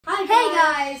Hey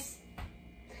guys!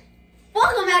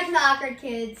 Welcome back to the Awkward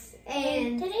Kids.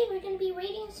 And today we're going to be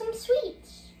rating some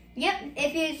sweets. Yep,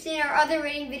 if you've seen our other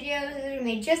rating videos, we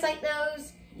made just like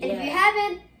those. And if you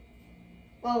haven't,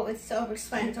 well, it's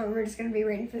self-explanatory. We're just going to be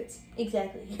rating foods.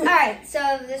 Exactly. Alright,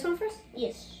 so this one first?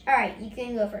 Yes. Alright, you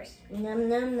can go first. Num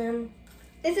num num.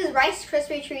 This is Rice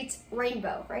Krispie Treats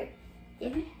Rainbow, right?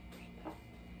 Yeah.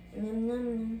 Num num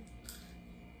num.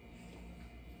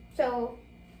 So,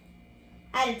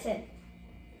 out of 10.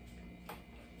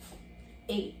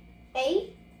 8.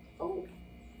 8? Oh.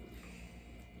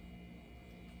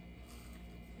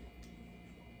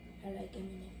 I like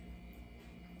M&M.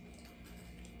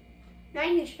 Not a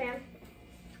huge fan.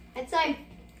 I'd say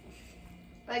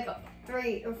like a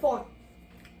 3 or 4.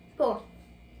 4.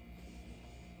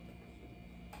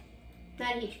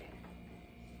 Not a huge fan.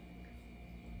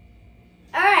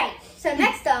 Alright, so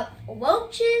next up,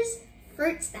 Welch's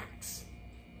Fruit Snacks.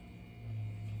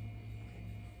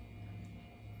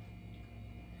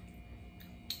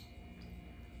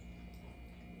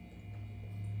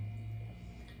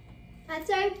 I'd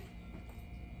say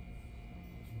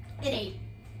an 8.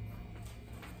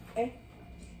 Okay.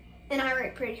 And I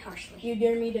rate pretty harshly. You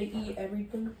dare me to eat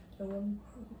everything?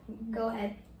 Go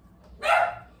ahead.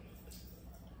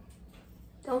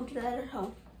 Don't do that at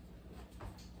home.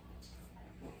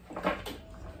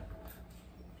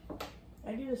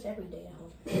 I do this every day at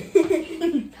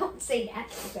home. Don't say that.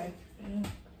 Okay.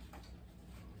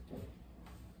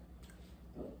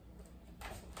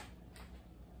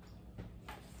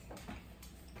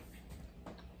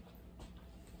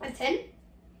 A 10?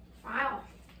 Wow.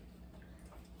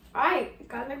 Alright,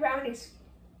 got my brownies.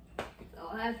 Go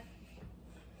ahead.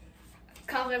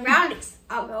 Got my brownies.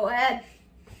 I'll go ahead.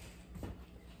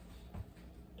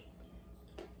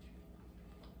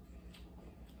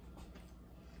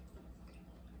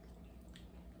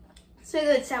 So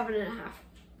good, 7.5.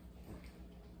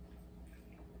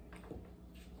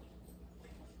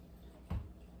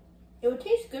 It would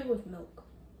taste good with milk.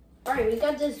 Alright, we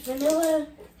got this vanilla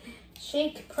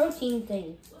shake protein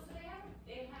thing.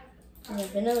 Yeah,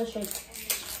 vanilla shake.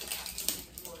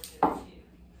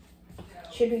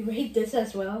 Should we rate this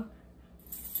as well?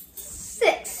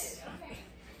 6.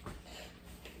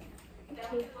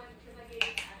 Okay.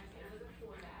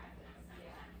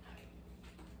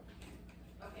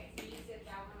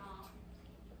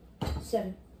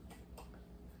 7.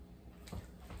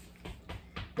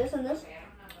 This and this?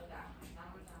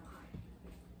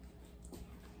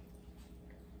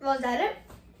 Well, is that it?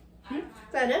 Is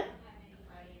that it?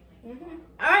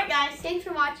 Alright guys, thanks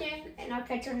for watching, and I'll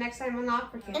catch you next time on the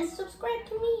Awkward Kids. And subscribe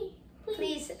to me, please.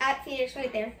 Please, at Phoenix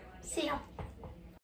right there. See ya.